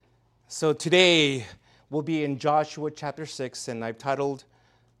So today we'll be in Joshua chapter 6, and I've titled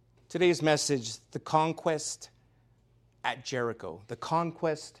today's message, The Conquest at Jericho. The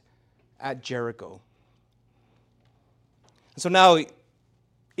Conquest at Jericho. So now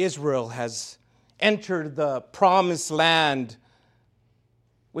Israel has entered the promised land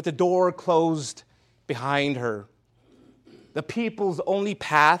with the door closed behind her. The people's only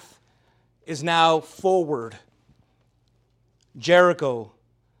path is now forward. Jericho,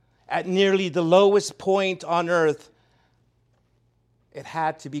 at nearly the lowest point on earth, it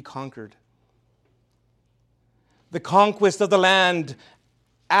had to be conquered. The conquest of the land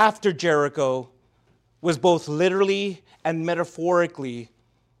after Jericho was both literally and metaphorically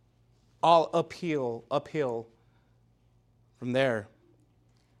all uphill from there.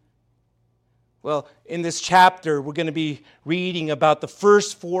 Well, in this chapter, we're going to be reading about the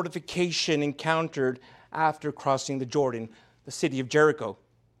first fortification encountered after crossing the Jordan, the city of Jericho.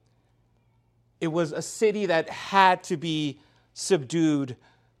 It was a city that had to be subdued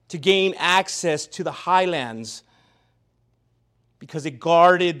to gain access to the highlands because it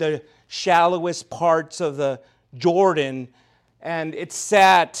guarded the shallowest parts of the Jordan, and it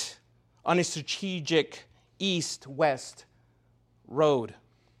sat on a strategic east-west road.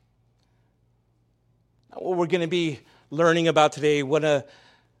 What we're going to be learning about today, one of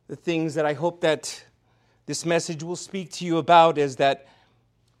the things that I hope that this message will speak to you about is that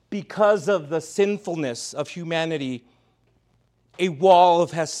because of the sinfulness of humanity, a wall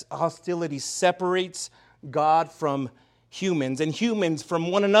of hostility separates God from humans and humans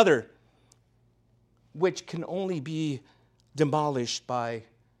from one another, which can only be demolished by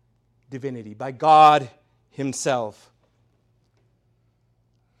divinity, by God Himself.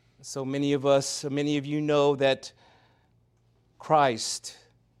 So many of you know that Christ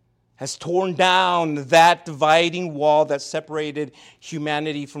has torn down that dividing wall that separated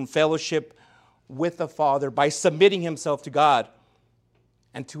humanity from fellowship with the Father by submitting Himself to God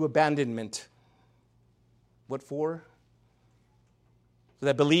and to abandonment. What for? So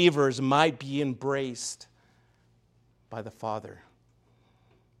that believers might be embraced by the Father.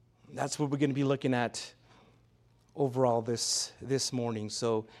 That's what we're going to be looking at overall this morning.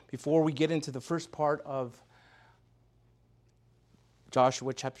 So before we get into the first part of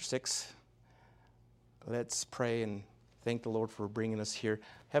Joshua chapter 6, let's pray and thank the Lord for bringing us here.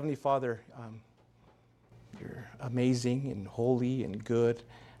 Heavenly Father, You're amazing and holy and good,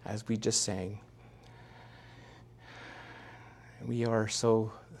 as we just sang. We are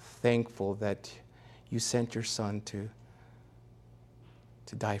so thankful that You sent Your Son to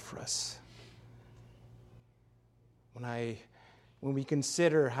die for us. When we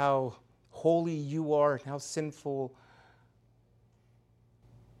consider how holy You are and how sinful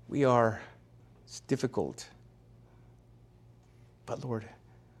we are, it's difficult. But Lord,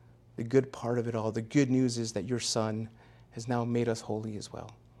 the good part of it all, the good news is that Your Son has now made us holy as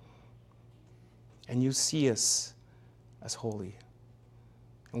well. And You see us as holy.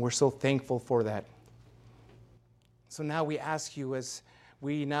 And we're so thankful for that. So now we ask You, as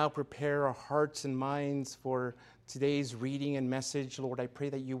we now prepare our hearts and minds for today's reading and message, Lord, I pray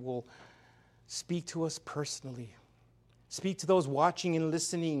that You will speak to us personally. Speak to those watching and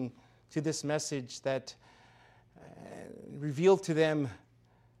listening to this message, that reveal to them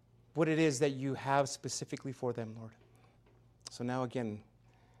what it is that You have specifically for them, Lord. So now again,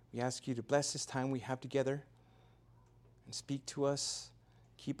 we ask You to bless this time we have together and speak to us,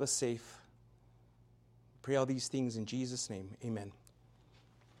 keep us safe. Pray all these things in Jesus' name. Amen.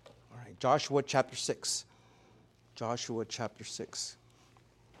 All right, Joshua chapter 6. Joshua chapter 6.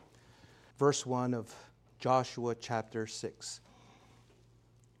 Verse 1 of Joshua chapter 6.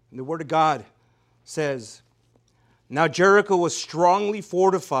 And the Word of God says, "Now Jericho was strongly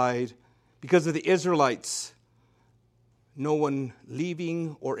fortified because of the Israelites, no one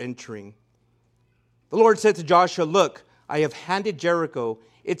leaving or entering. The Lord said to Joshua, 'Look, I have handed Jericho,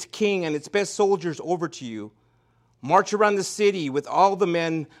 its king, and its best soldiers over to you. March around the city with all the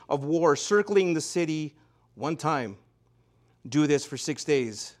men of war, circling the city one time. Do this for 6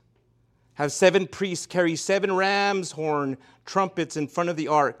 days. Have 7 priests carry 7 ram's horn trumpets in front of the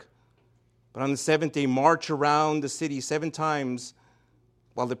ark. But on the 7th day, march around the city 7 times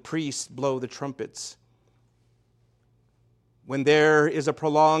while the priests blow the trumpets. When there is a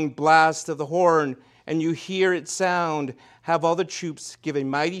prolonged blast of the horn and you hear its sound, have all the troops give a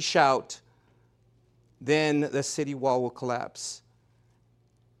mighty shout. Then the city wall will collapse,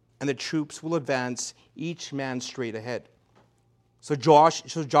 and the troops will advance, each man straight ahead.' So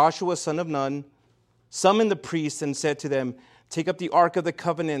Joshua, son of Nun, summoned the priests and said to them, 'Take up the ark of the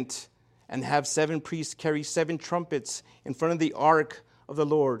covenant and have 7 priests carry 7 trumpets in front of the ark of the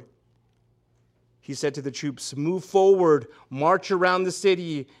Lord. he said to the troops, "Move forward, march around the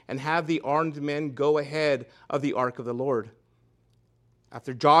city, and have the armed men go ahead of the ark of the Lord."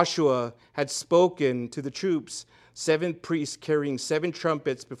 After Joshua had spoken to the troops, 7 priests carrying 7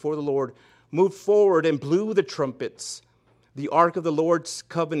 trumpets before the Lord moved forward and blew the trumpets. The ark of the Lord's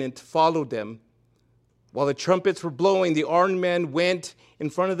covenant followed them. While the trumpets were blowing, the armed men went in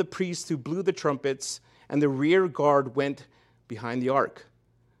front of the priests who blew the trumpets, and the rear guard went behind the ark.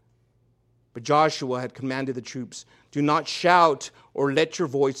 But Joshua had commanded the troops, "Do not shout or let your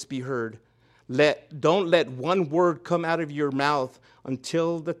voice be heard. Don't let one word come out of your mouth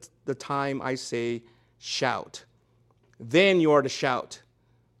until the time I say shout. Then you are to shout."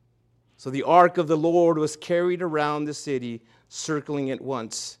 So the ark of the Lord was carried around the city, circling it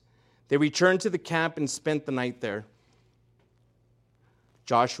once. They returned to the camp and spent the night there.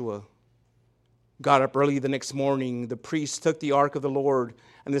 Joshua got up early the next morning. The priests took the ark of the Lord,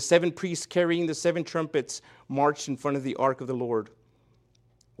 and the 7 priests carrying the 7 trumpets marched in front of the ark of the Lord.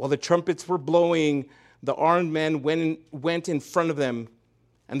 While the trumpets were blowing, the armed men went in front of them,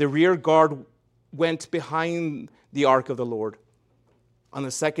 and the rear guard went behind the ark of the Lord. On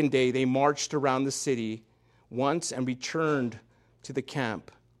the second day, they marched around the city once and returned to the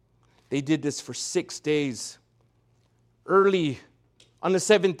camp. They did this for 6 days. Early on the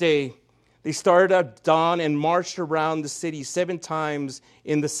 7th day, they started at dawn and marched around the city 7 times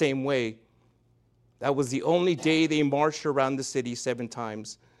in the same way. That was the only day they marched around the city 7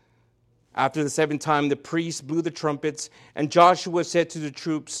 times. After the 7th time, the priests blew the trumpets, and Joshua said to the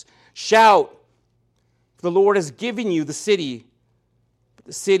troops, "Shout, for the Lord has given you the city.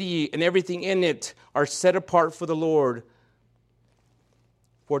 The city and everything in it are set apart for the Lord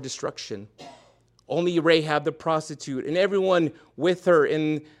for destruction. Only Rahab the prostitute and everyone with her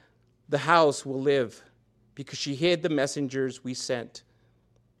in the house will live, because she hid the messengers we sent.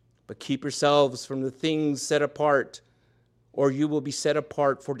 But keep yourselves from the things set apart, or you will be set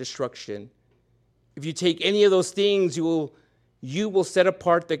apart for destruction. If you take any of those things, you will set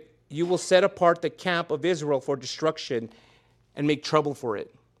apart the camp of Israel for destruction and make trouble for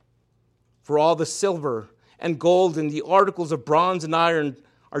it. For all the silver and gold and the articles of bronze and iron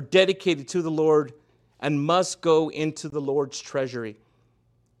are dedicated to the Lord and must go into the Lord's treasury."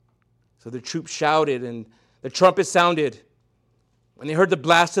 So the troops shouted, and the trumpet sounded. When they heard the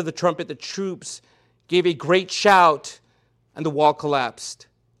blast of the trumpet, the troops gave a great shout, and the wall collapsed.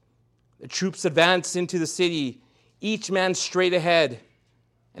 The troops advanced into the city, each man straight ahead,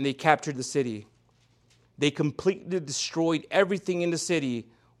 and they captured the city. They completely destroyed everything in the city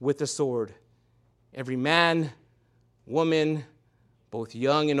with the sword. Every man, woman, both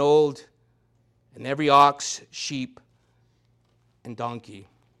young and old, and every ox, sheep, and donkey.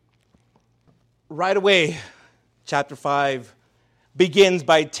 Right away, chapter 5 begins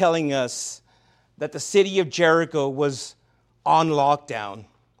by telling us that the city of Jericho was on lockdown.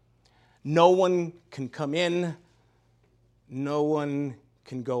 No one can come in, no one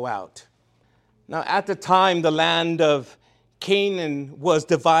can go out. Now, at the time, the land of Canaan was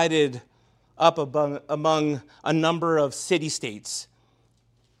divided up among a number of city-states,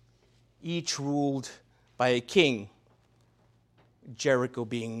 each ruled by a king, Jericho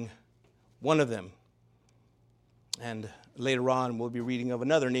being one of them. And later on, we'll be reading of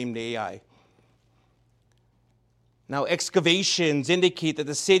another named Ai. Now, excavations indicate that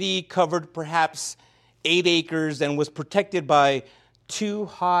the city covered perhaps 8 acres and was protected by 2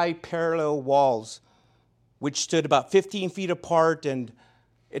 high parallel walls, which stood about 15 feet apart, and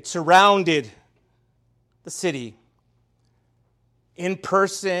it surrounded the city. In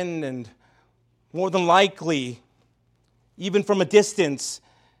person, and more than likely, even from a distance,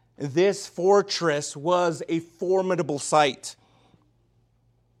 this fortress was a formidable sight.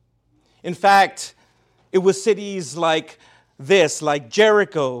 In fact, it was cities like this, like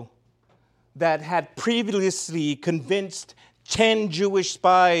Jericho, that had previously convinced 10 Jewish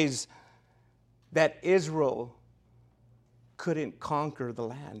spies that Israel couldn't conquer the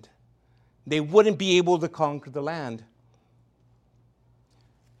land. They wouldn't be able to conquer the land.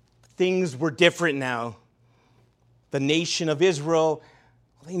 Things were different now. The nation of Israel,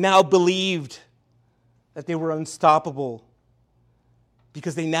 they now believed that they were unstoppable,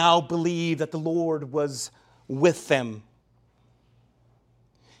 because they now believed that the Lord was with them.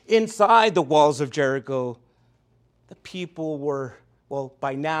 Inside the walls of Jericho, the people were,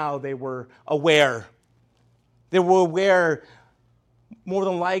 by now they were aware. They were aware, more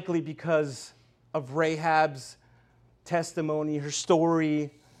than likely because of Rahab's testimony, her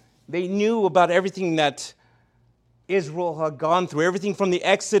story. They knew about everything that Israel had gone through, everything from the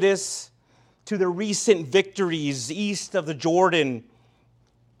Exodus to the recent victories east of the Jordan.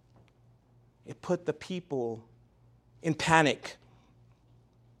 put the people in panic.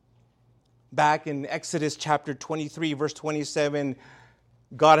 Back in Exodus chapter 23, verse 27,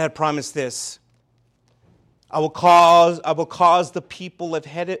 God had promised this. I will cause the people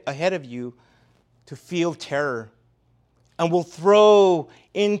ahead of you to feel terror, and will throw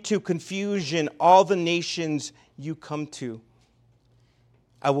into confusion all the nations you come to.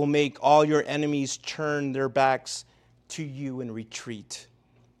 I will make all your enemies turn their backs to you and retreat.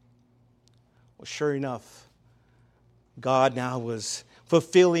 Well, sure enough, God now was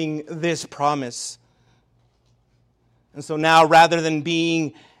fulfilling this promise. And so now, rather than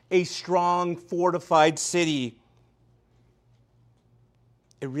being a strong, fortified city,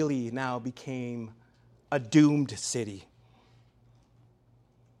 it really now became a doomed city.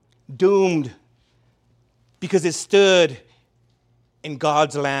 Doomed because it stood in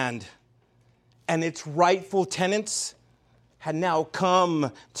God's land, and its rightful tenants had now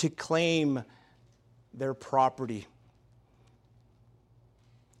come to claim their property.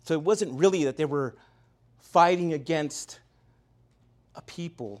 So it wasn't really that they were fighting against a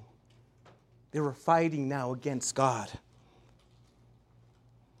people. They were fighting now against God.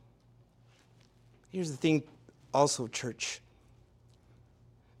 Here's the thing also, church.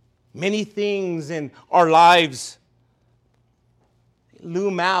 Many things in our lives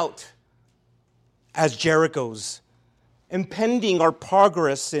loom out as Jerichos, impeding our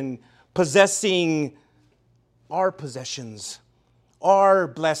progress in possessing our possessions, our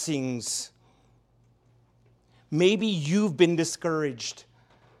blessings. Maybe you've been discouraged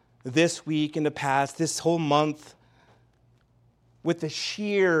this week, in the past, this whole month, with the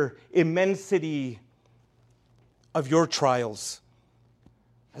sheer immensity of your trials.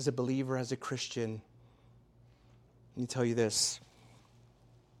 As a believer, as a Christian, let me tell you this.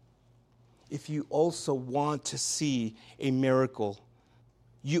 If you also want to see a miracle,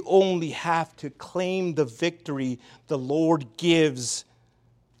 you only have to claim the victory the Lord gives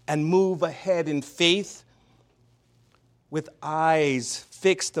and move ahead in faith with eyes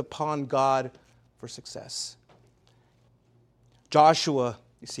fixed upon God for success. Joshua,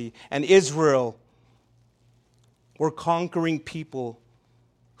 you see, and Israel were conquering people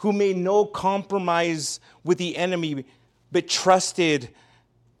who made no compromise with the enemy, but trusted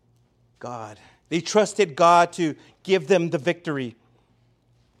God. They trusted God to give them the victory.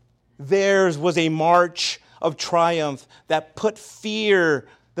 Theirs was a march of triumph that put fear,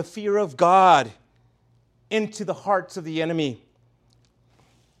 the fear of God, into the hearts of the enemy.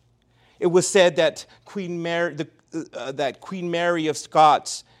 It was said that Queen Mary of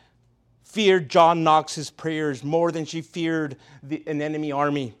Scots feared John Knox's prayers more than she feared an enemy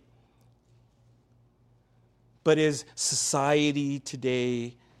army. But is society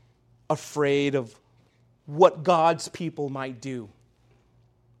today afraid of what God's people might do?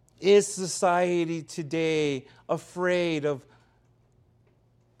 Is society today afraid of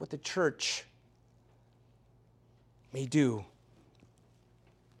what the church may do?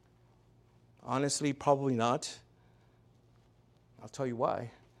 Honestly, probably not. I'll tell you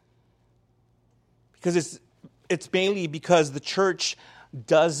why. Because it's mainly because the church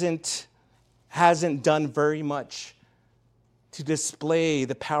hasn't done very much to display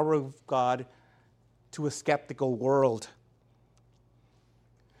the power of God to a skeptical world.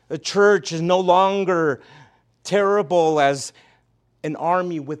 The church is no longer terrible as an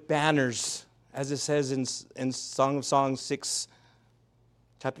army with banners, as it says in Song of Songs 6,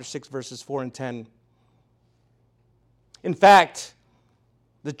 chapter 6, verses 4 and 10. In fact,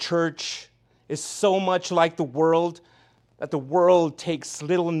 the church is so much like the world that the world takes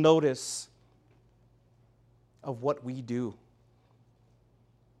little notice of what we do.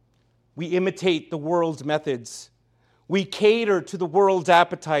 We imitate the world's methods. We cater to the world's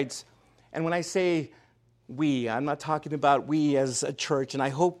appetites. And when I say we, I'm not talking about we as a church, and I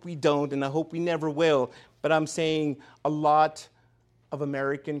hope we don't, and I hope we never will, but I'm saying a lot of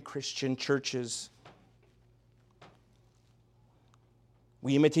American Christian churches.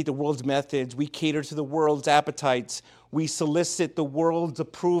 We imitate the world's methods. We cater to the world's appetites. We solicit the world's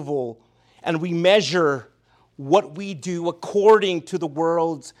approval. And we measure what we do according to the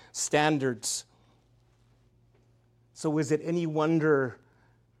world's standards. So is it any wonder,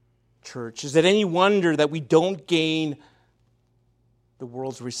 church, is it any wonder that we don't gain the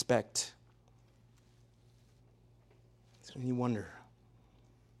world's respect? Is it any wonder?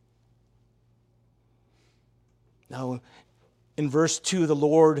 Now, in verse 2, the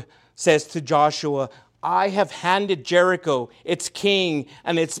Lord says to Joshua, I have handed Jericho, its king,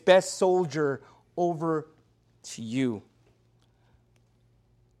 and its best soldier over to you.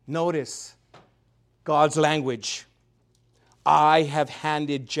 Notice God's language. I have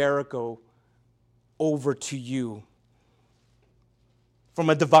handed Jericho over to you. From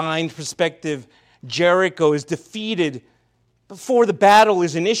a divine perspective, Jericho is defeated before the battle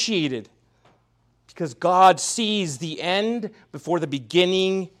is initiated, because God sees the end before the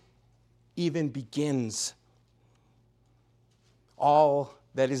beginning even begins. All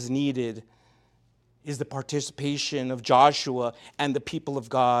that is needed is the participation of Joshua and the people of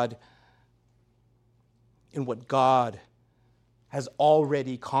God in what God has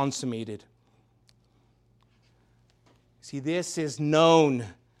already consummated. See, this is known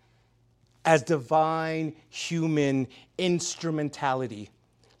as divine human instrumentality.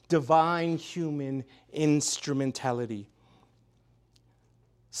 Divine human instrumentality.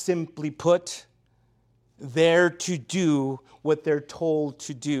 Simply put, they're to do what they're told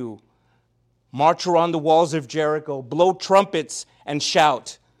to do. March around the walls of Jericho, blow trumpets, and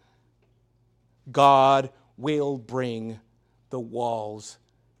shout. God will bring the walls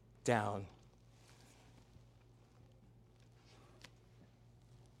down.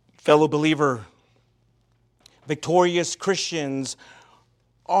 Fellow believer, victorious Christians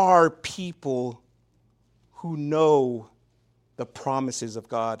are people who know the promises of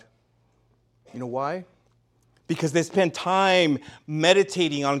God. You know why? Because they spend time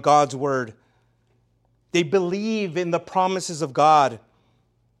meditating on God's word. They believe in the promises of God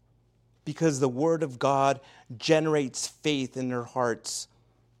because the word of God generates faith in their hearts.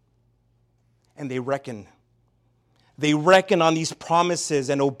 And they reckon. They reckon on these promises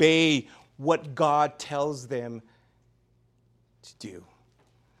and obey what God tells them to do.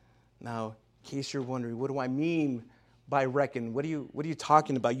 Now, in case you're wondering, what do I mean by reckon? What are you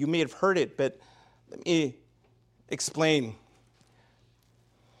talking about? You may have heard it, but let me explain.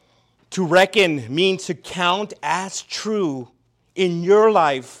 To reckon means to count as true in your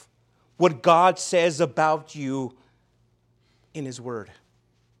life what God says about you in His Word.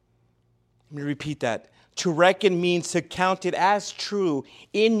 Let me repeat that. To reckon means to count it as true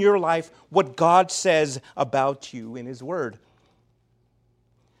in your life what God says about you in His Word.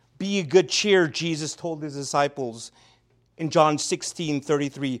 Be of good cheer, Jesus told His disciples in John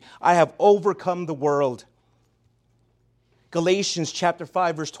 16:33. I have overcome the world. Galatians chapter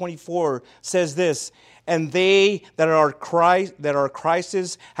 5, verse 24 says this, and they that are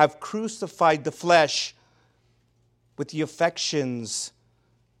Christ's have crucified the flesh with the affections,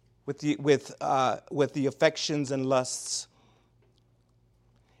 with the affections and lusts.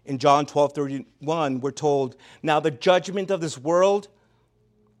 In John 12:31, we're told, now the judgment of this world,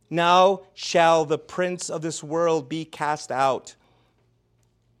 now shall the prince of this world be cast out.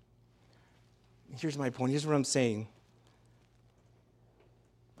 Here's my point. Here's what I'm saying.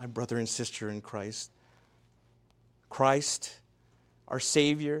 My brother and sister in Christ. Christ, our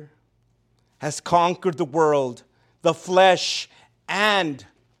Savior, has conquered the world, the flesh, and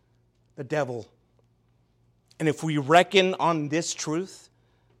the devil. And if we reckon on this truth,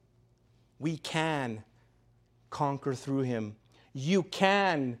 we can conquer through Him. You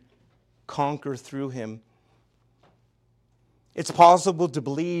can conquer through Him. It's possible to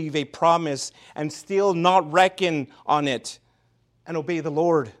believe a promise and still not reckon on it and obey the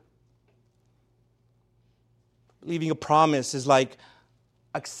Lord. Believing a promise is like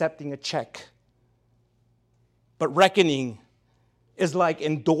accepting a check. But reckoning is like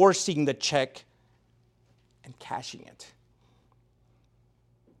endorsing the check and cashing it.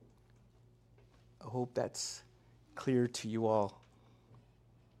 I hope that's clear to you all.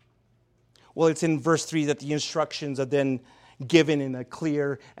 Well, it's in verse 3 that the instructions are then given in a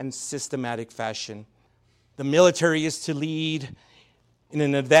clear and systematic fashion. The military is to lead in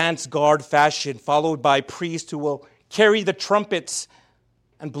an advanced guard fashion, followed by priests who will carry the trumpets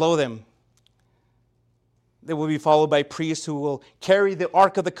and blow them. They will be followed by priests who will carry the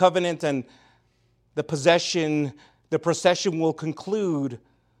Ark of the Covenant, and the procession will conclude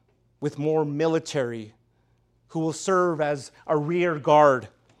with more military who will serve as a rear guard.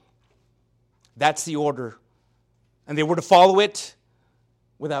 That's the order. And they were to follow it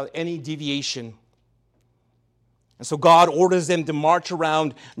without any deviation. And so God orders them to march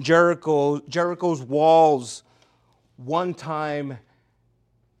around Jericho's walls one time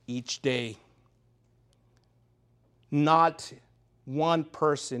each day. Not one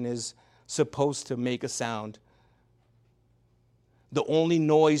person is supposed to make a sound. The only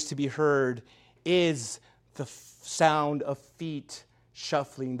noise to be heard is the sound of feet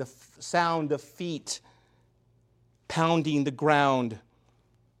shuffling, the sound of feet pounding the ground.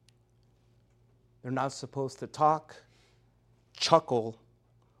 They're not supposed to talk, chuckle,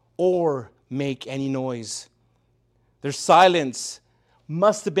 or make any noise. Their silence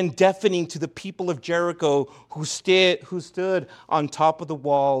must have been deafening to the people of Jericho who stood on top of the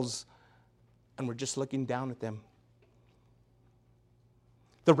walls and we're just looking down at them.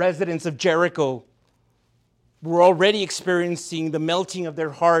 The residents of Jericho were already experiencing the melting of their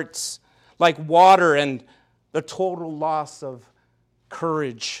hearts like water and the total loss of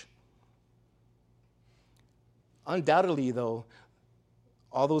courage. Undoubtedly, though,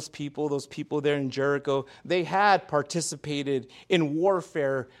 all those people there in Jericho, they had participated in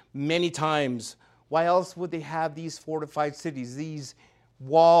warfare many times. Why else would they have these fortified cities, these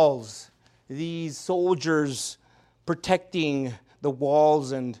walls, these soldiers protecting the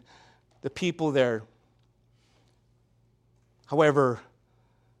walls and the people there? However,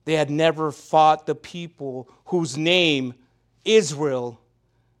 they had never fought the people whose name, Israel,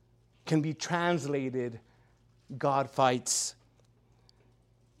 can be translated, God fights.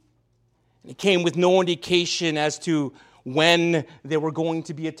 It came with no indication as to when they were going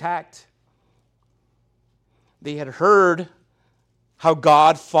to be attacked. They had heard how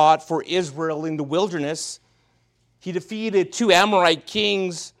God fought for Israel in the wilderness. He defeated 2 Amorite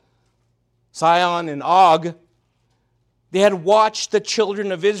kings, Sihon and Og. They had watched the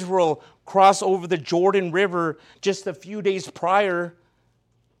children of Israel cross over the Jordan River just a few days prior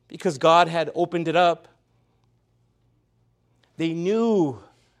because God had opened it up. They knew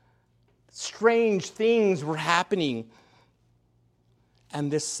strange things were happening.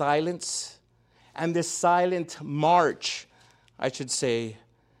 And this silence and this silent march, I should say,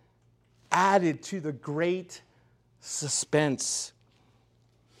 added to the great suspense.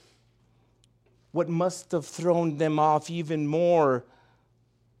 What must have thrown them off even more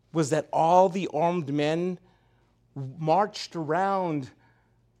was that all the armed men marched around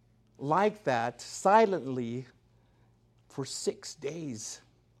like that, silently, for 6 days.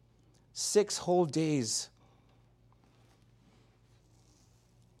 6 whole days.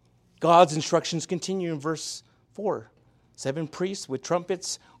 God's instructions continue in verse 4. 7 priests with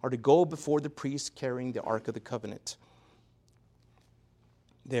trumpets are to go before the priests carrying the Ark of the Covenant.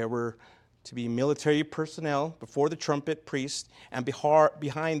 There were to be military personnel before the trumpet priest and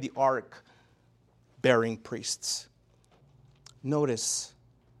behind the ark bearing priests. Notice,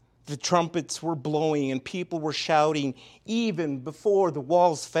 the trumpets were blowing and people were shouting even before the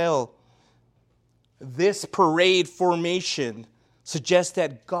walls fell. This parade formation suggests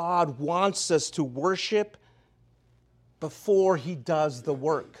that God wants us to worship before he does the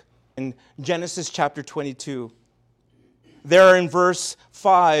work. In Genesis chapter 22, there in verse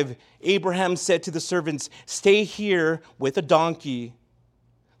 5, Abraham said to the servants, "Stay here with a donkey.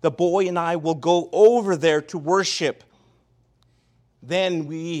 The boy and I will go over there to worship. Then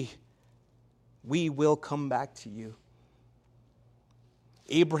we will come back to you."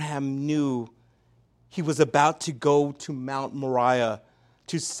 Abraham knew he was about to go to Mount Moriah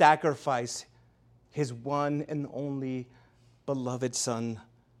to sacrifice his one and only beloved son,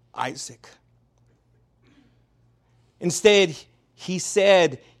 Isaac. Instead, he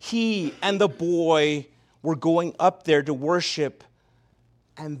said he and the boy were going up there to worship,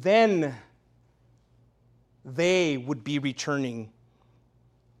 and then they would be returning.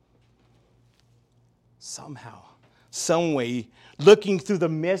 Somehow, some way, looking through the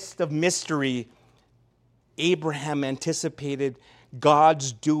mist of mystery, Abraham anticipated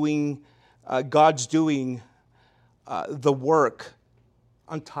God's doing the work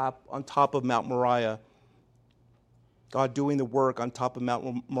on top of Mount Moriah. God doing the work on top of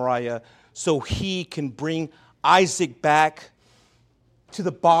Mount Moriah so he can bring Isaac back to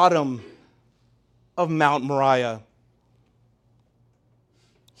the bottom of Mount Moriah.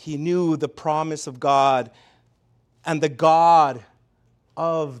 He knew the promise of God and the God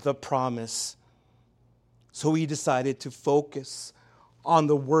of the promise. So he decided to focus on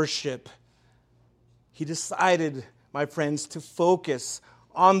the worship. He decided, my friends, to focus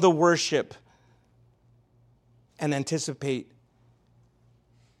on the worship and anticipate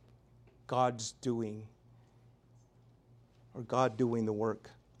God's doing, or God doing the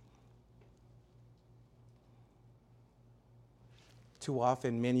work. Too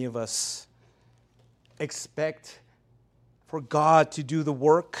often, many of us expect for God to do the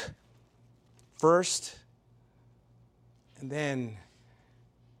work first, and then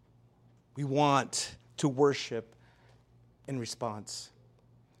we want to worship in response.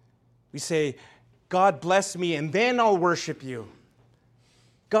 We say, "God bless me, and then I'll worship you.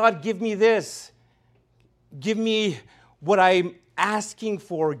 God, give me this. Give me what I'm asking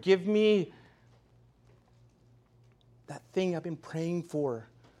for. Give me that thing I've been praying for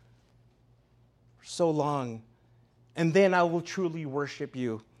so long, and then I will truly worship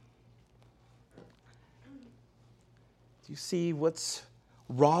you." Do you see what's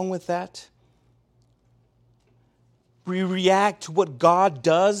wrong with that? We react to what God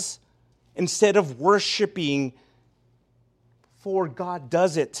does instead of worshiping before God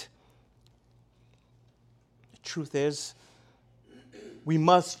does it. The truth is, we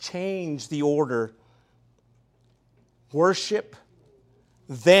must change the order. Worship,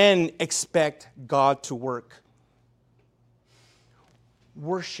 then expect God to work.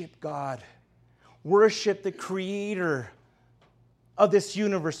 Worship God. Worship the creator of this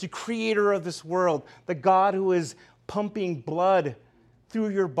universe, the creator of this world, the God who is pumping blood through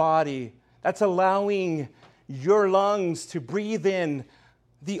your body, that's allowing your lungs to breathe in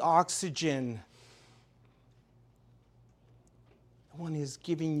the oxygen. The one who is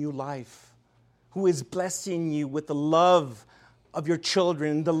giving you life, who is blessing you with the love of your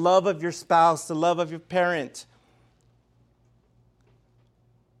children, the love of your spouse, the love of your parent.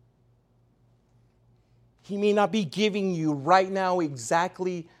 He may not be giving you right now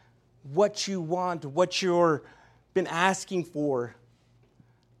exactly what you want, what you've been asking for.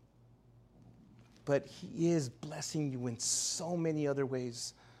 But He is blessing you in so many other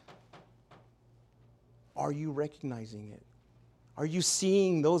ways. Are you recognizing it? Are you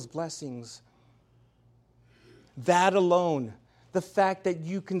seeing those blessings? That alone, the fact that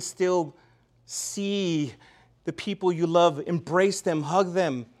you can still see the people you love, embrace them, hug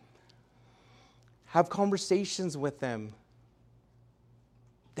them, have conversations with them,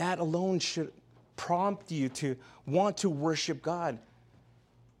 that alone should prompt you to want to worship God.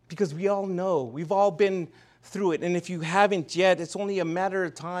 Because we all know, we've all been through it. And if you haven't yet, it's only a matter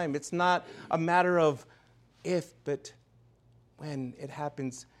of time. It's not a matter of if, but when it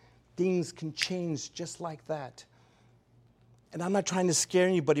happens, things can change just like that. And I'm not trying to scare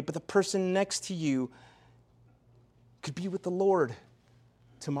anybody, but the person next to you could be with the Lord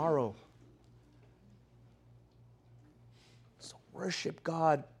tomorrow. So worship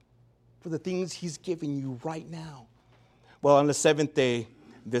God for the things He's given you right now. Well, on the seventh day,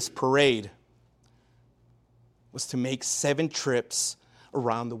 this parade was to make 7 trips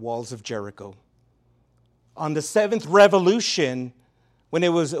around the walls of Jericho. On the seventh revolution, when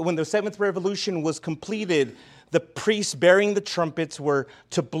the seventh revolution was completed, the priests bearing the trumpets were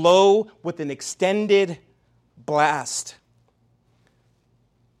to blow with an extended blast.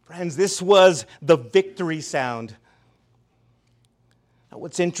 Friends, this was the victory sound. Now,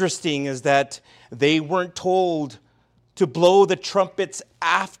 what's interesting is that they weren't told to blow the trumpets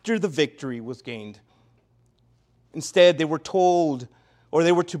after the victory was gained. Instead, they were told, or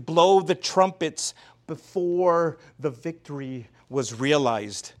they were to blow the trumpets before the victory was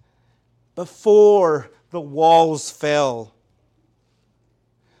realized, before the walls fell.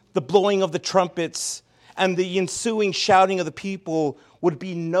 The blowing of the trumpets and the ensuing shouting of the people would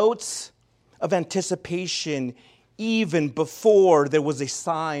be notes of anticipation even before there was a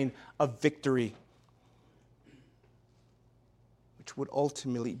sign of victory, which would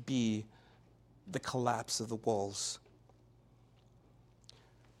ultimately be the collapse of the walls.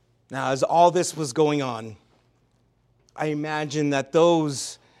 Now, as all this was going on, I imagine that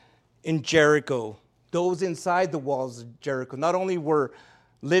those in Jericho, those inside the walls of Jericho, not only were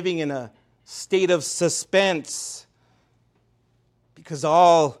living in a state of suspense because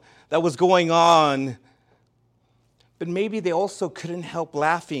all that was going on, but maybe they also couldn't help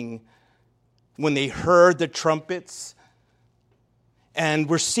laughing when they heard the trumpets and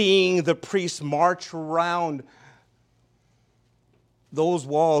were seeing the priests march around those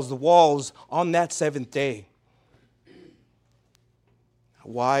walls, the walls on that seventh day.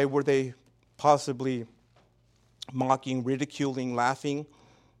 Why were they possibly mocking, ridiculing, laughing?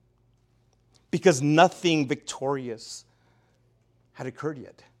 Because nothing victorious had occurred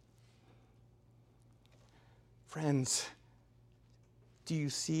yet. Friends, do you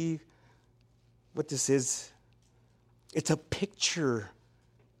see what this is? It's a picture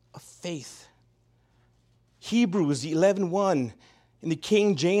of faith. Hebrews 11:1 in the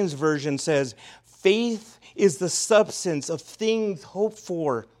King James Version says, faith is the substance of things hoped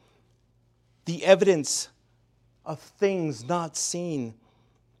for, the evidence of things not seen.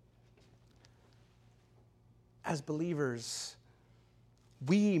 As believers,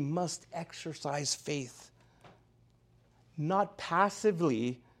 we must exercise faith, not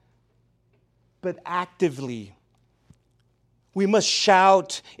passively, but actively. We must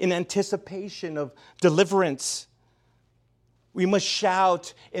shout in anticipation of deliverance. We must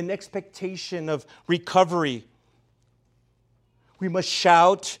shout in expectation of recovery. We must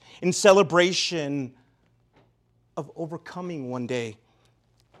shout in celebration of overcoming one day.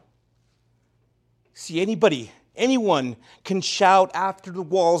 See, anyone can shout after the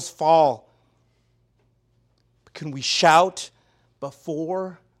walls fall. But can we shout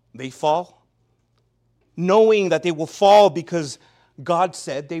before they fall? Knowing that they will fall because God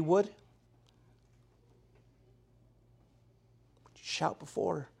said they would? shout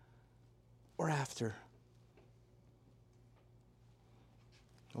before or after?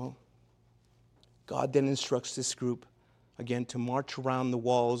 Well, God then instructs this group, again, to march around the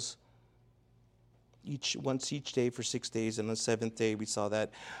walls once each day for 6 days. And on the seventh day, we saw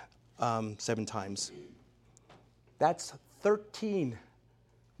that 7 times. That's 13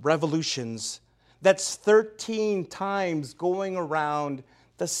 revolutions. That's 13 times going around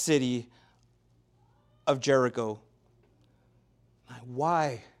the city of Jericho.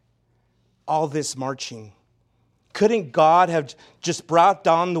 Why all this marching? Couldn't God have just brought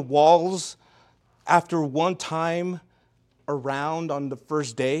down the walls after one time around on the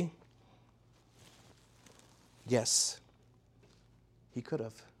first day? Yes, he could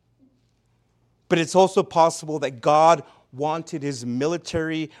have. But it's also possible that God wanted his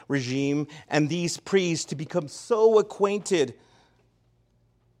military regime and these priests to become so acquainted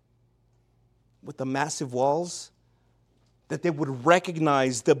with the massive walls that they would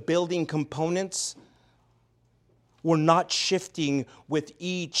recognize the building components were not shifting with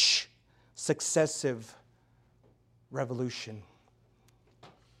each successive revolution.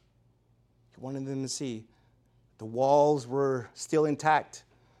 He wanted them to see the walls were still intact.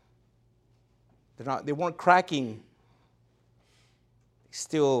 They weren't cracking. They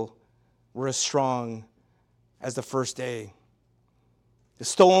still were as strong as the first day. The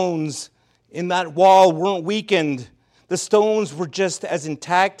stones in that wall weren't weakened. The stones were just as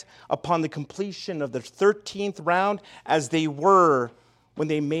intact upon the completion of the 13th round as they were when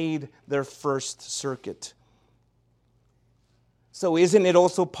they made their first circuit. So isn't it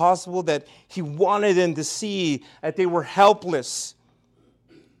also possible that he wanted them to see that they were helpless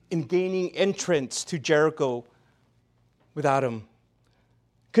in gaining entrance to Jericho without him?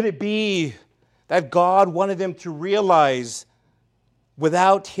 Could it be that God wanted them to realize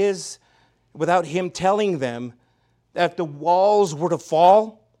without him telling them that if the walls were to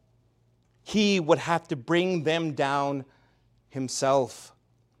fall, he would have to bring them down himself?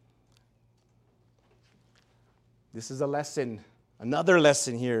 This is a lesson, another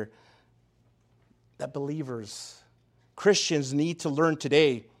lesson here that believers, Christians need to learn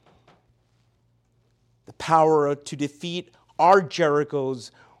today. The power to defeat our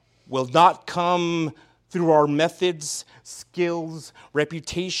Jerichos will not come through our methods, skills,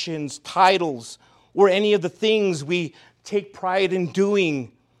 reputations, titles, or any of the things we take pride in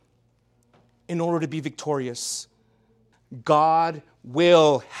doing in order to be victorious. God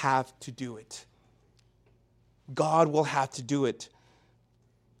will have to do it. God will have to do it.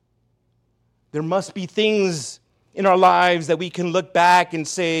 There must be things in our lives that we can look back and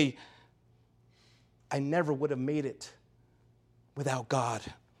say, I never would have made it without God.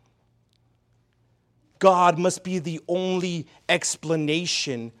 God must be the only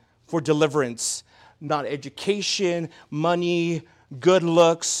explanation for deliverance, not education, money, good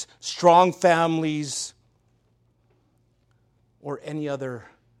looks, strong families, or any other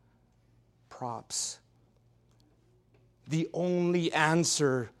props. The only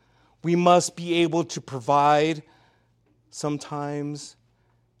answer we must be able to provide sometimes,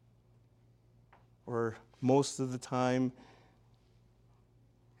 or most of the time,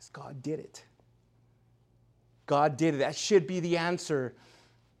 is God did it. God did it. That should be the answer.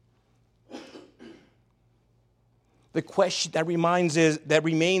 The question that remains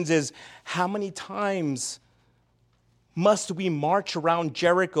is, how many times must we march around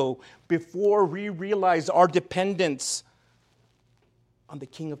Jericho before we realize our dependence on the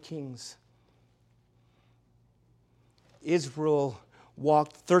King of Kings? Israel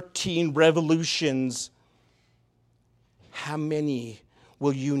walked 13 revolutions. How many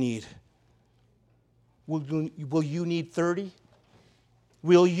will you need? Will you need 30?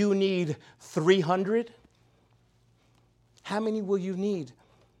 Will you need 300? How many will you need?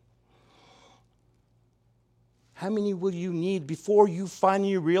 How many will you need before you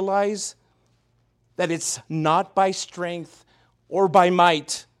finally realize that it's not by strength or by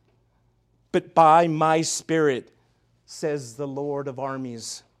might, but by my Spirit, says the Lord of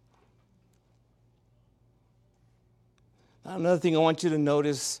armies? Now, another thing I want you to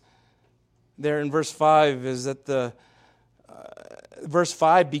notice there in verse 5 is that verse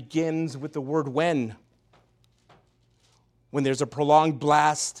 5 begins with the word when. When there's a prolonged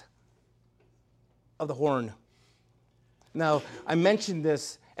blast of the horn. Now, I mentioned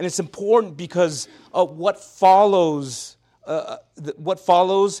this, and it's important because what follows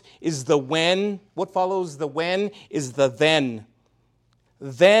is the when. What follows the when is the then.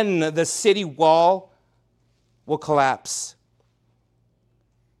 Then the city wall will collapse.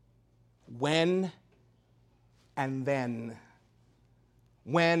 When and then.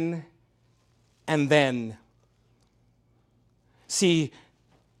 When and then. See,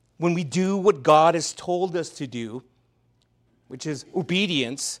 when we do what God has told us to do, which is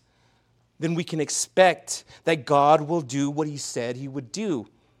obedience, then we can expect that God will do what he said he would do.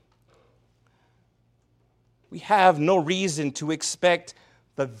 We have no reason to expect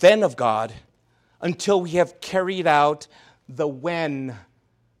the then of God until we have carried out the when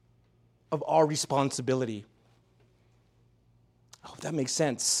of our responsibility. I hope that makes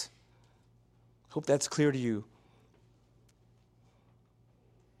sense. I hope that's clear to you.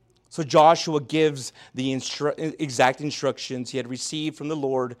 So Joshua gives the exact instructions he had received from the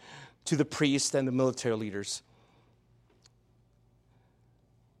Lord to the priests and the military leaders.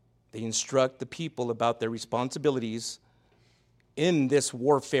 They instruct the people about their responsibilities in this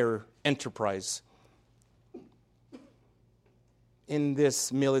warfare enterprise, in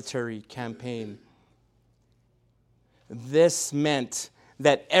this military campaign. This meant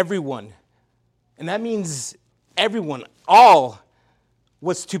that everyone, and that means everyone, all,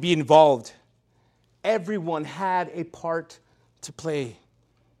 was to be involved. Everyone had a part to play.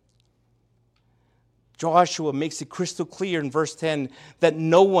 Joshua makes it crystal clear in verse 10 that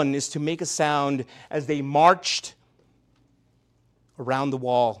no one is to make a sound as they marched around the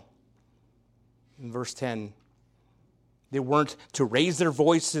wall. In verse 10, they weren't to raise their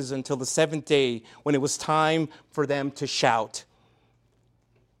voices until the seventh day when it was time for them to shout.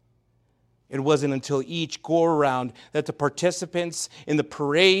 It wasn't until each go around that the participants in the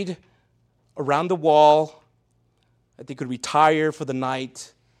parade around the wall, that they could retire for the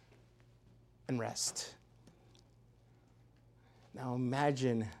night and rest. Now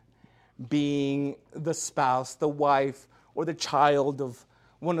imagine being the spouse, the wife, or the child of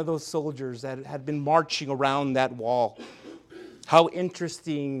one of those soldiers that had been marching around that wall. How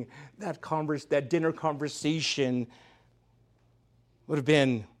interesting that dinner conversation would have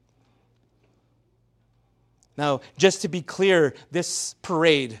been. Now, just to be clear, this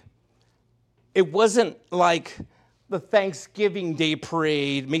parade, it wasn't like the Thanksgiving Day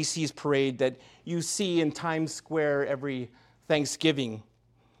parade, Macy's parade that you see in Times Square every Thanksgiving.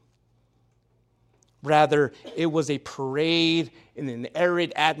 Rather, it was a parade in an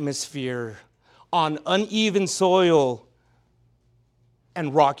arid atmosphere on uneven soil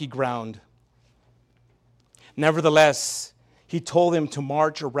and rocky ground. Nevertheless, he told them to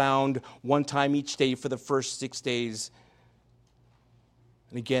march around one time each day for the first 6 days.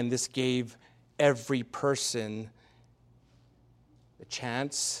 And again, this gave every person a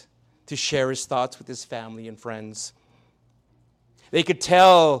chance to share his thoughts with his family and friends. They could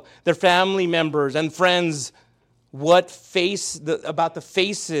tell their family members and friends about the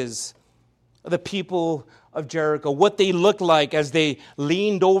faces of the people of Jericho, what they looked like as they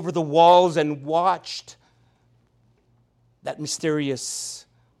leaned over the walls and watched that mysterious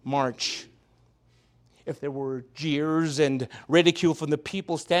march. If there were jeers and ridicule from the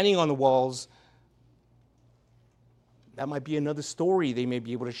people standing on the walls, that might be another story they may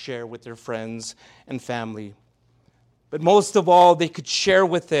be able to share with their friends and family. But most of all, they could share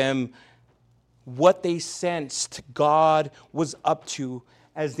with them what they sensed God was up to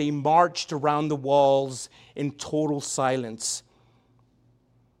as they marched around the walls in total silence.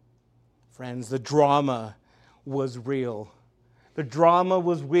 Friends, the drama was real. The drama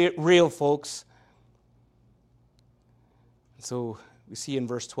was real, folks. So we see in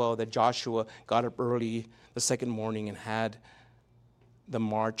verse 12 that Joshua got up early the second morning and had the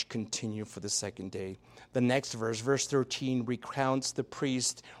march continue for the second day. The next verse, verse 13, recounts the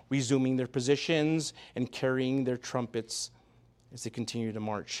priests resuming their positions and carrying their trumpets as they continued to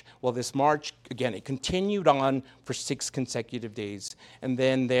march. Well, this march, again, it continued on for 6 consecutive days. And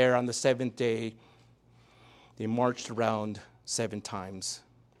then there on the seventh day, they marched around 7 times.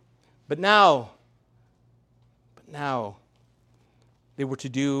 But now, they were to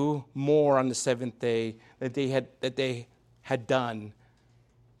do more on the seventh day that they had done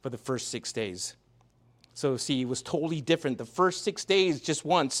for the first 6 days. So see, it was totally different. The first 6 days, just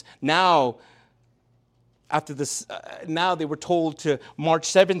once. Now, after this, now they were told to march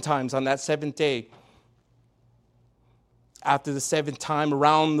 7 times on that seventh day. After the 7th time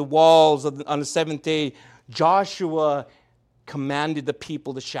around the walls on the 7th day, Joshua commanded the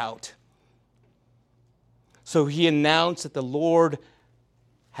people to shout. So he announced that the Lord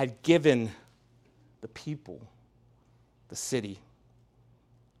had given the people the city.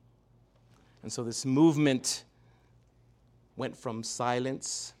 And so this movement went from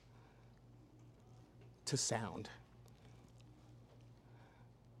silence to sound.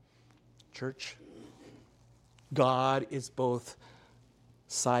 Church, God is both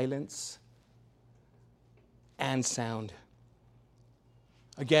silence and sound.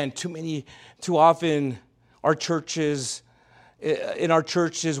 Again, too often our churches In our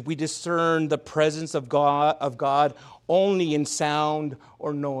churches, we discern the presence of God only in sound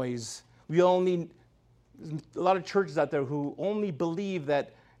or noise. There's a lot of churches out there who only believe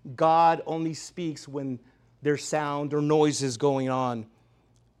that God only speaks when there's sound or noise is going on.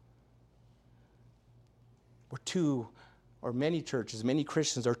 Many churches, many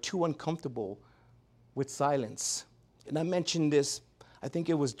Christians are too uncomfortable with silence. And I mentioned this, I think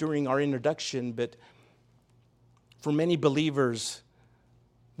it was during our introduction, but for many believers,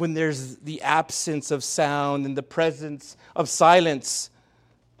 when there's the absence of sound and the presence of silence,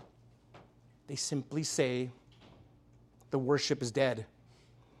 they simply say, the worship is dead.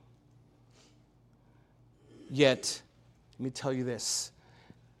 Yet, let me tell you this,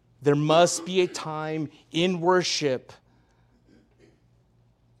 there must be a time in worship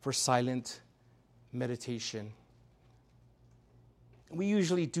for silent meditation. We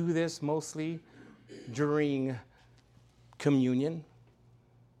usually do this mostly during communion.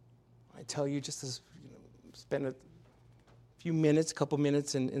 I tell you just to spend a few minutes, a couple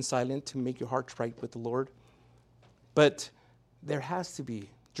minutes in silence to make your heart right with the Lord. But there has to be,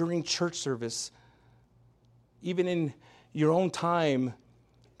 during church service, even in your own time,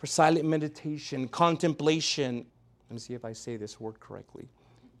 for silent meditation, contemplation. Let me see if I say this word correctly.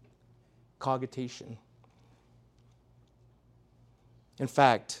 Cogitation. In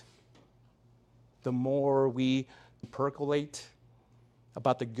fact, the more we percolate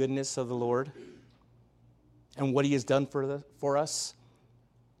about the goodness of the Lord and what He has done for us,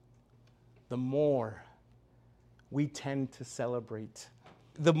 the more we tend to celebrate.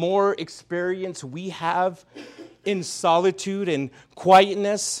 The more experience we have in solitude and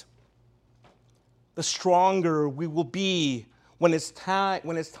quietness, the stronger we will be when it's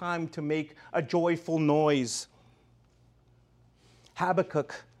time to make a joyful noise.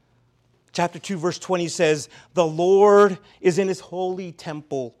 Habakkuk chapter 2 verse 20 says, "The Lord is in His holy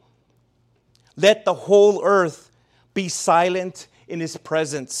temple. Let the whole earth be silent in His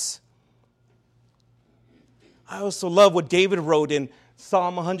presence." I also love what David wrote in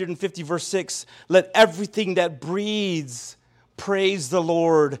Psalm 150 verse 6. "Let everything that breathes praise the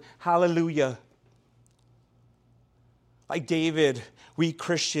Lord. Hallelujah." Like David, we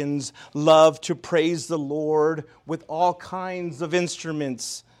Christians love to praise the Lord with all kinds of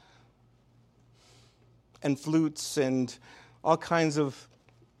instruments and flutes and all kinds of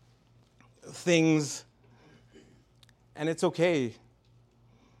things. And it's okay.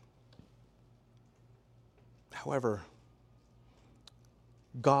 However,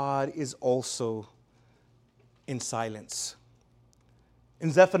 God is also in silence.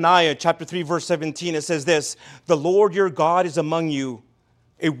 In Zephaniah chapter 3 verse 17 it says this, "The Lord your God is among you,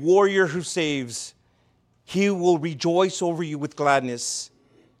 a warrior who saves. He will rejoice over you with gladness.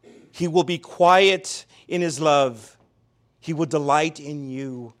 He will be quiet in His love. He will delight in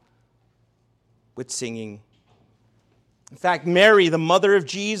you with singing." In fact, Mary, the mother of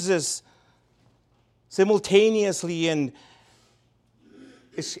Jesus, simultaneously and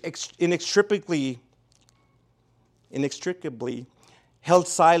inextricably held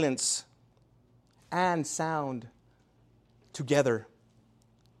silence and sound together.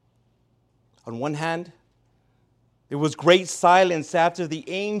 On one hand, there was great silence after the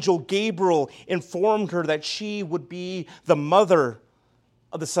angel Gabriel informed her that she would be the mother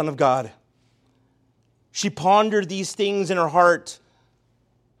of the Son of God. She pondered these things in her heart.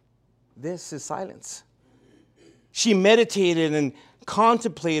 This is silence. She meditated and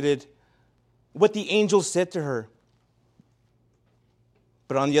contemplated what the angel said to her.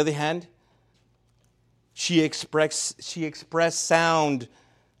 But on the other hand, she expressed sound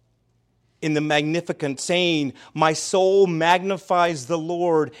in the Magnificat, saying, "My soul magnifies the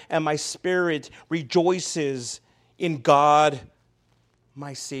Lord, and my spirit rejoices in God,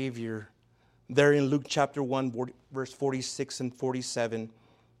 my Savior." There in Luke chapter 1, verse 46 and 47.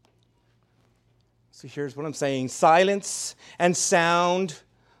 So here's what I'm saying. Silence and sound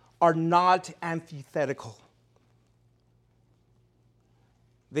are not antithetical.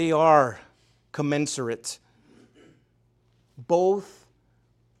 They are commensurate. Both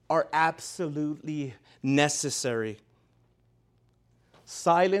are absolutely necessary.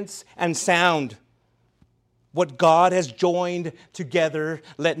 Silence and sound. What God has joined together,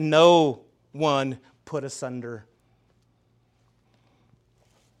 let no one put asunder.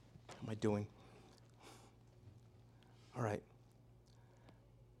 What am I doing? All right.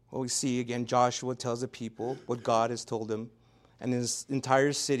 Well, we see again, Joshua tells the people what God has told him, and his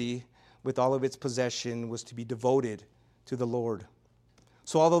entire city, with all of its possession, was to be devoted to the Lord.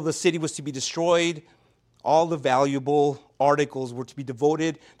 So although the city was to be destroyed, All the valuable articles were to be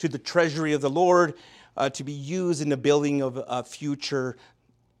devoted to the treasury of the Lord, to be used in the building of a future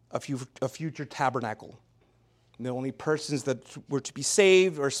tabernacle. And the only persons that were to be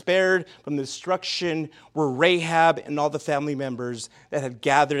saved or spared from the destruction were Rahab and all the family members that had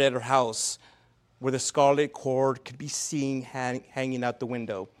gathered at her house, where the scarlet cord could be seen hanging out the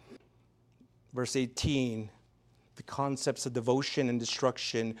window. Verse 18, the concepts of devotion and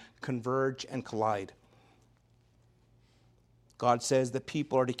destruction converge and collide. God says that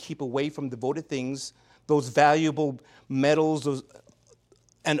people are to keep away from devoted things, those valuable metals,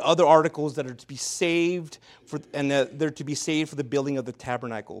 and other articles that are to be saved they're to be saved for the building of the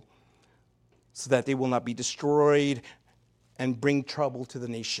tabernacle, so that they will not be destroyed and bring trouble to the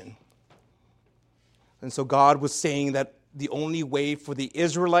nation. And so God was saying that the only way for the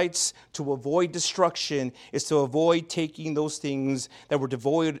Israelites to avoid destruction is to avoid taking those things that were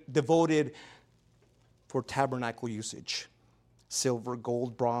devoted for tabernacle usage. Silver,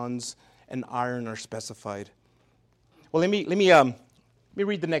 gold, bronze, and iron are specified. Well, let me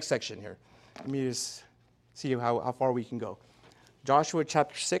read the next section here. Let me just see how far we can go. Joshua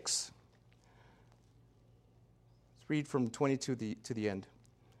chapter 6. Let's read from 22 to the end.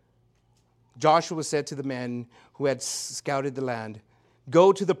 Joshua said to the men who had scouted the land,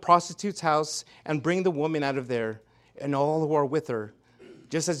 "Go to the prostitute's house and bring the woman out of there, and all who are with her,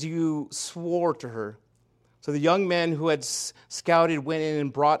 just as you swore to her." So the young men who had scouted went in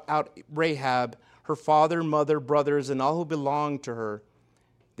and brought out Rahab, her father, mother, brothers, and all who belonged to her.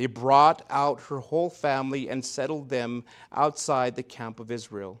 They brought out her whole family and settled them outside the camp of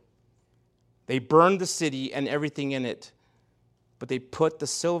Israel. They burned the city and everything in it, but they put the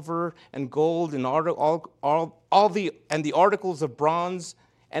silver and gold and the articles of bronze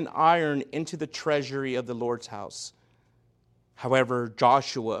and iron into the treasury of the Lord's house. However,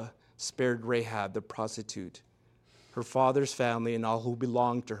 Joshua spared Rahab the prostitute, her father's family, and all who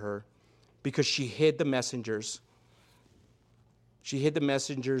belonged to her, because she hid the messengers. She hid the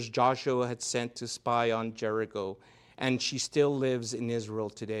messengers Joshua had sent to spy on Jericho, and she still lives in Israel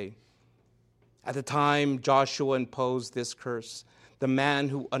today. At the time Joshua imposed this curse, the man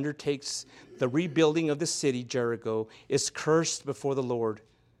who undertakes the rebuilding of the city Jericho is cursed before the Lord.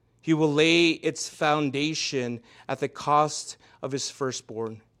 He will lay its foundation at the cost of his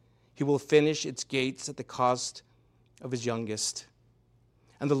firstborn. He will finish its gates at the cost of his youngest.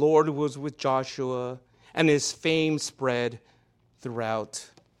 And the Lord was with Joshua, and his fame spread throughout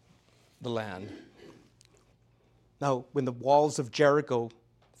the land. Now, when the walls of Jericho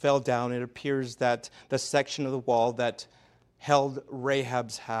fell down, it appears that the section of the wall that held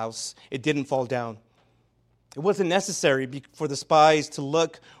Rahab's house, it didn't fall down. It wasn't necessary for the spies to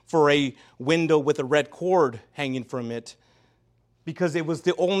look for a window with a red cord hanging from it, because it was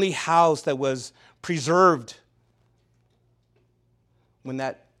the only house that was preserved when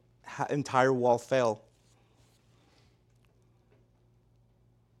that entire wall fell.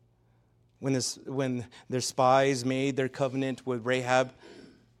 When their spies made their covenant with Rahab,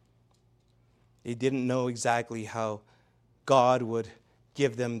 they didn't know exactly how God would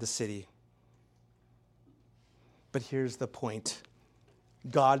give them the city. But here's the point.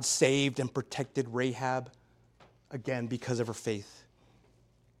 God saved and protected Rahab, again, because of her faith.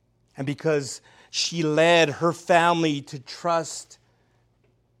 And because she led her family to trust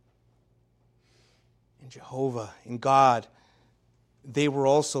in Jehovah, in God, they were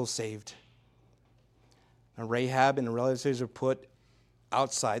also saved. Now, Rahab and her relatives were put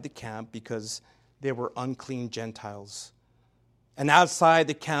outside the camp because they were unclean Gentiles. And outside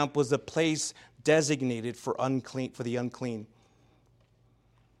the camp was a place designated for the unclean.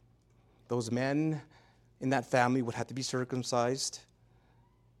 Those men in that family would have to be circumcised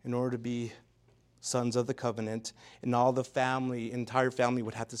in order to be sons of the covenant, and all the entire family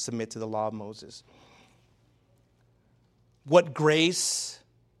would have to submit to the law of Moses. What grace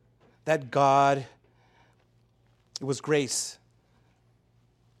that God, it was grace,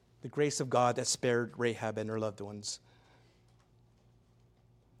 the grace of God that spared Rahab and her loved ones.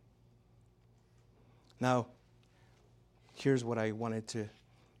 Now, here's what I wanted to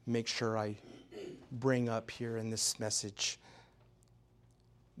make sure I bring up here in this message.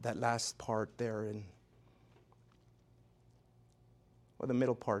 That last part there in the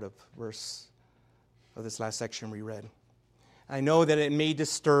middle part of this last section we read. I know that it may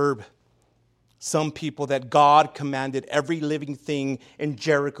disturb some people that God commanded every living thing in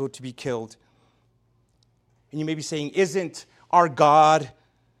Jericho to be killed. And you may be saying, isn't God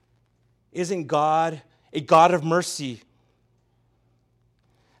a God of mercy?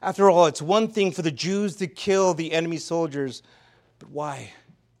 After all, it's one thing for the Jews to kill the enemy soldiers, but why?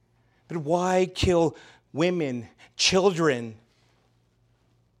 But why kill women, children,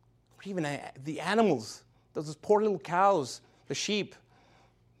 or even the animals, those poor little cows, the sheep,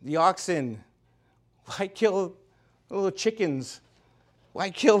 the oxen. Why kill little chickens? Why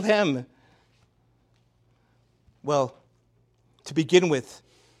kill them? Well, to begin with,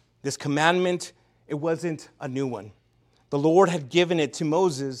 this commandment, it wasn't a new one. The Lord had given it to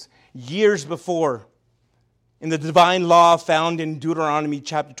Moses years before. In the divine law found in Deuteronomy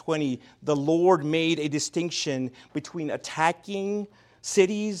chapter 20, the Lord made a distinction between attacking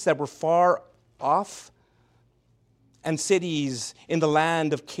cities that were far off and cities in the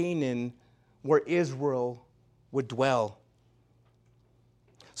land of Canaan where Israel would dwell.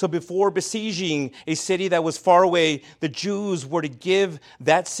 So before besieging a city that was far away, the Jews were to give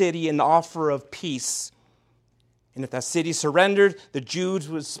that city an offer of peace. And if that city surrendered, the Jews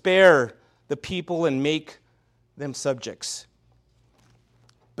would spare the people and make them subjects.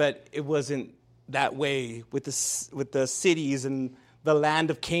 But it wasn't that way with the cities in the land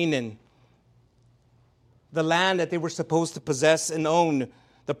of Canaan. The land that they were supposed to possess and own,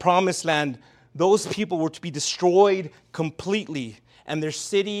 the promised land, those people were to be destroyed completely and their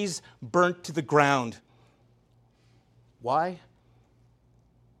cities burnt to the ground. Why?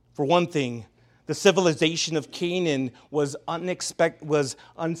 For one thing, the civilization of Canaan was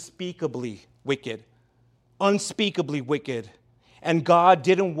unspeakably wicked. Unspeakably wicked. And God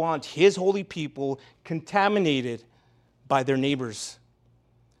didn't want his holy people contaminated by their neighbors.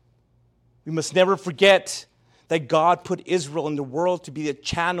 We must never forget that God put Israel in the world to be a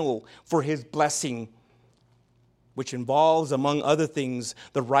channel for his blessing, which involves, among other things,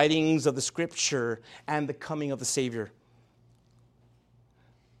 the writings of the Scripture and the coming of the Savior.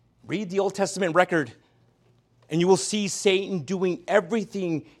 Read the Old Testament record, and you will see Satan doing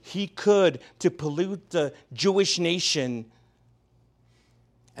everything he could to pollute the Jewish nation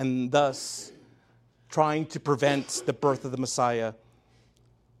and thus trying to prevent the birth of the Messiah.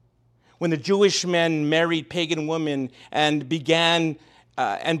 When the Jewish men married pagan women and began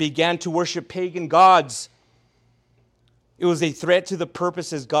to worship pagan gods, it was a threat to the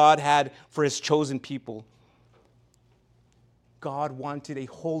purposes God had for his chosen people. God wanted a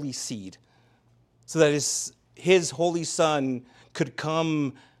holy seed so that his holy son could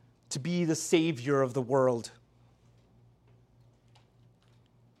come to be the Savior of the world.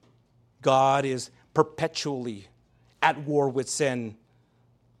 God is perpetually at war with sin,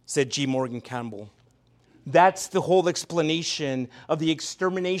 said G. Morgan Campbell. That's the whole explanation of the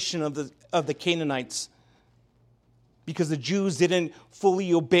extermination of the Canaanites. Because the Jews didn't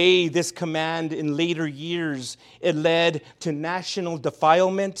fully obey this command in later years, it led to national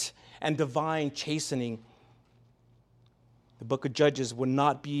defilement and divine chastening. The book of Judges would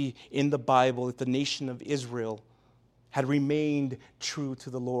not be in the Bible if the nation of Israel had remained true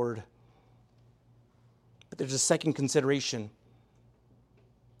to the Lord. But there's a second consideration.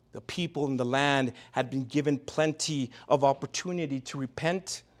 The people in the land had been given plenty of opportunity to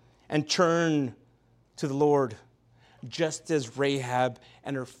repent and turn to the Lord, just as Rahab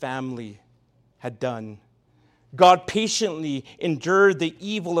and her family had done. God patiently endured the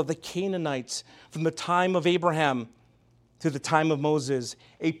evil of the Canaanites from the time of Abraham to the time of Moses,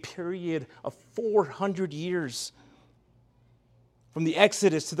 a period of 400 years. From the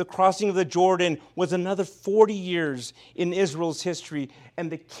Exodus to the crossing of the Jordan was another 40 years in Israel's history.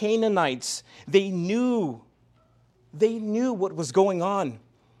 And the Canaanites, they knew what was going on.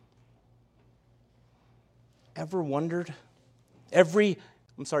 Ever wondered? Every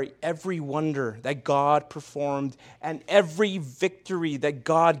wonder that God performed and every victory that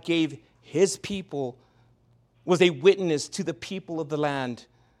God gave his people was a witness to the people of the land.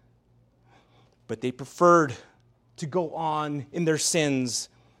 But they preferred to go on in their sins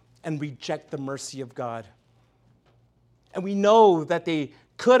and reject the mercy of God. And we know that they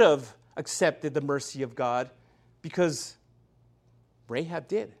could have accepted the mercy of God because Rahab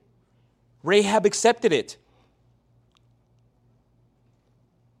did. Rahab accepted it.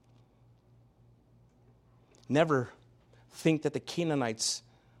 Never think that the Canaanites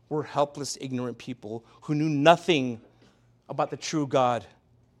were helpless, ignorant people who knew nothing about the true God.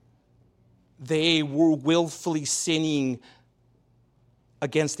 They were willfully sinning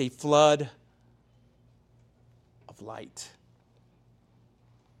against a flood of light.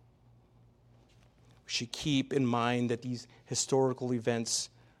 We should keep in mind that these historical events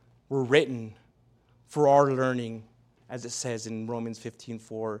were written for our learning, as it says in Romans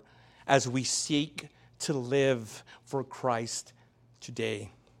 15:4, as we seek to live for Christ today.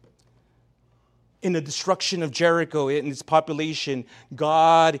 In the destruction of Jericho and its population,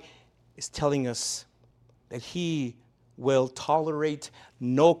 God is telling us that he will tolerate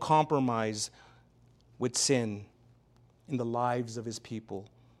no compromise with sin in the lives of his people.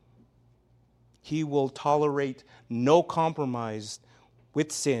 He will tolerate no compromise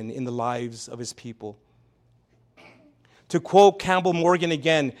with sin in the lives of his people. To quote Campbell Morgan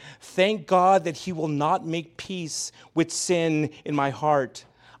again, thank God that he will not make peace with sin in my heart.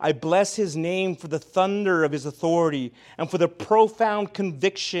 I bless his name for the thunder of his authority and for the profound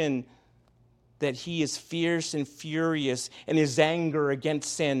conviction that he is fierce and furious in his anger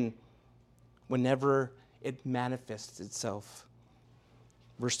against sin whenever it manifests itself.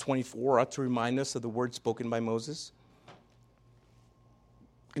 Verse 24 ought to remind us of the words spoken by Moses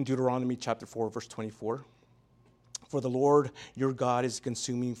in Deuteronomy chapter 4, verse 24. For the Lord your God is a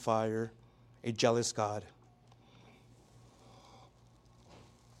consuming fire, a jealous God.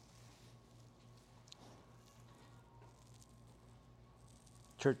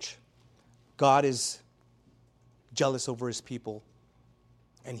 Church, God is jealous over his people,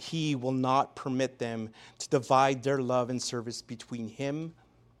 and he will not permit them to divide their love and service between him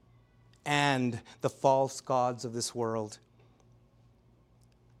and the false gods of this world.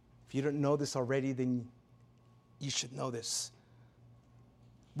 If you don't know this already, then you should know this.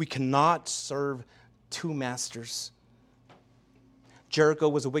 We cannot serve two masters. Jericho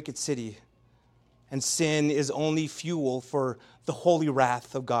was a wicked city, and sin is only fuel for the holy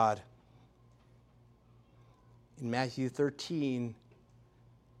wrath of God. In Matthew 13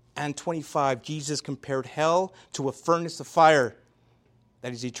 and 25, Jesus compared hell to a furnace of fire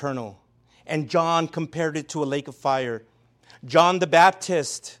that is eternal. And John compared it to a lake of fire. John the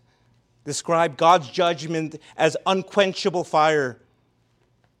Baptist described God's judgment as unquenchable fire.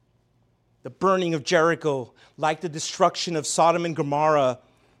 The burning of Jericho, like the destruction of Sodom and Gomorrah,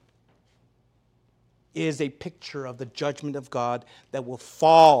 is a picture of the judgment of God that will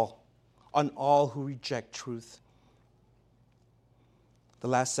fall on all who reject truth. The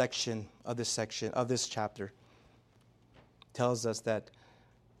last section of this chapter tells us that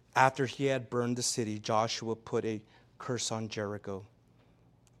after he had burned the city, Joshua put a curse on Jericho.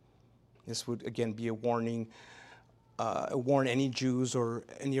 This would again be a warn any Jews or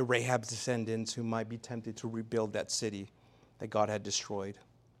any of Rahab's descendants who might be tempted to rebuild that city that God had destroyed.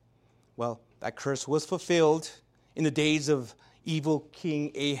 Well, that curse was fulfilled in the days of evil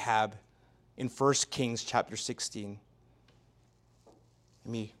King Ahab in 1 Kings chapter 16.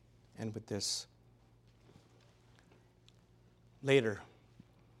 Let me end with this. Later,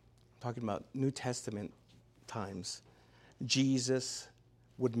 talking about New Testament times, Jesus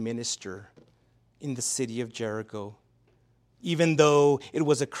would minister in the city of Jericho, even though it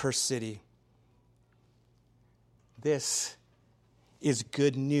was a cursed city. This is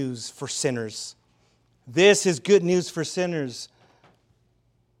good news for sinners. This is good news for sinners.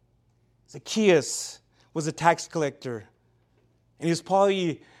 Zacchaeus was a tax collector, and he was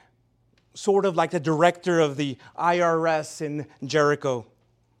probably sort of like the director of the IRS in Jericho.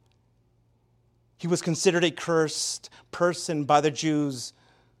 He was considered a cursed person by the Jews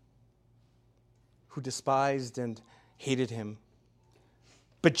who despised and hated him.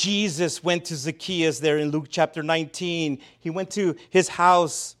 But Jesus went to Zacchaeus there in Luke chapter 19. He went to his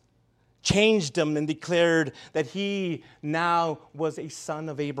house, changed him, and declared that he now was a son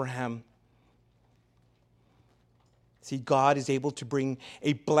of Abraham. See, God is able to bring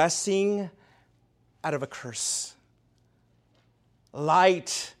a blessing out of a curse,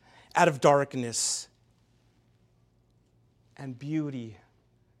 light out of darkness, and beauty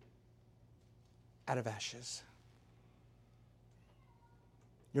out of ashes.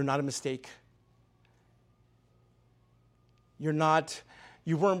 You're not a mistake. You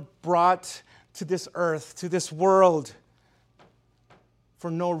weren't brought to this earth, to this world, for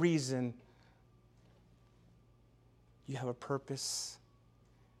no reason. You have a purpose.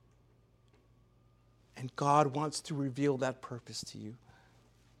 And God wants to reveal that purpose to you.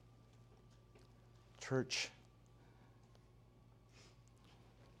 Church,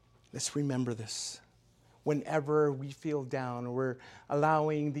 let's remember this. Whenever we feel down, or we're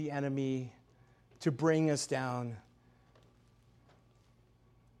allowing the enemy to bring us down,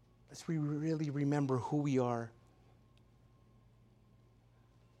 let's really remember who we are.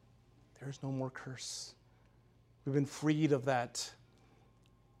 There's no more curse. We've been freed of that.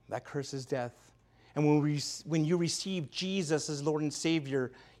 That curse is death. And when you receive Jesus as Lord and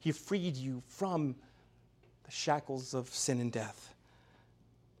Savior, He freed you from the shackles of sin and death.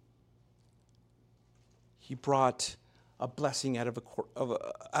 He brought a blessing out of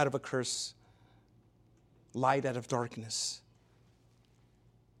a curse, light out of darkness.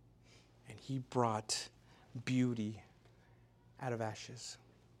 And He brought beauty out of ashes.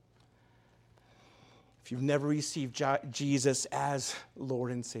 If you've never received Jesus as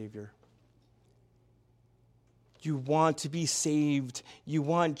Lord and Savior, You want to be saved. You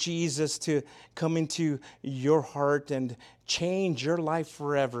want Jesus to come into your heart and change your life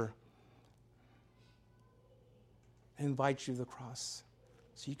forever. I invite you to the cross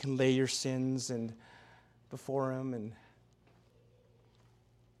so you can lay your sins before him and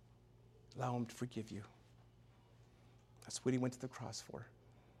allow him to forgive you. That's what he went to the cross for.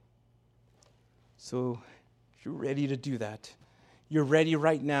 So if you're ready to do that, you're ready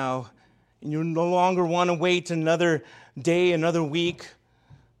right now, and you no longer want to wait another day, another week,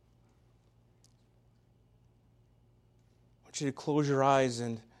 I want you to close your eyes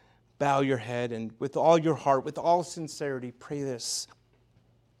and bow your head, and with all your heart, with all sincerity, pray this.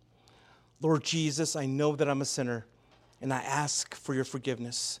 Lord Jesus, I know that I'm a sinner, and I ask for your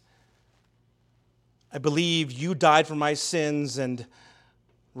forgiveness. I believe you died for my sins and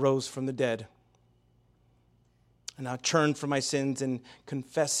rose from the dead. And I turn from my sins and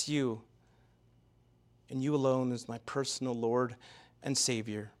confess you, and you alone as my personal Lord and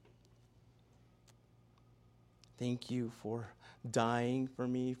Savior. Thank you for dying for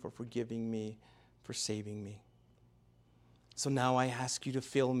me, for forgiving me, for saving me. So now I ask you to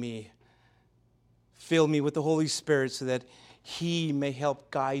fill me with the Holy Spirit so that he may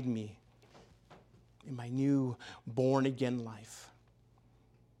help guide me in my new born-again life.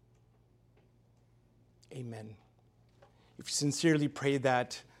 Amen. If you sincerely pray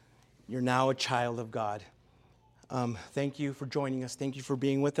that, you're now a child of God. Thank you for joining us. Thank you for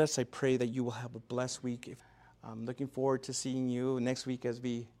being with us. I pray that you will have a blessed week. I'm looking forward to seeing you next week as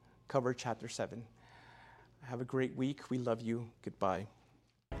we cover chapter 7. Have a great week. We love you. Goodbye.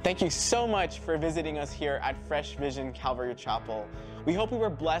 Thank you so much for visiting us here at Fresh Vision Calvary Chapel. We hope we were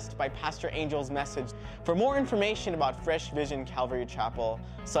blessed by Pastor Angel's message. For more information about Fresh Vision Calvary Chapel,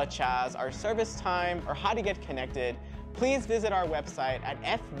 such as our service time or how to get connected, please visit our website at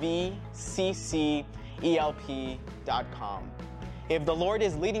fvccelp.com. If the Lord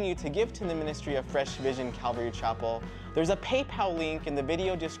is leading you to give to the ministry of Fresh Vision Calvary Chapel, there's a PayPal link in the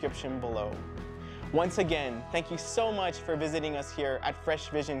video description below. Once again, thank you so much for visiting us here at Fresh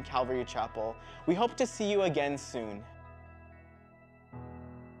Vision Calvary Chapel. We hope to see you again soon.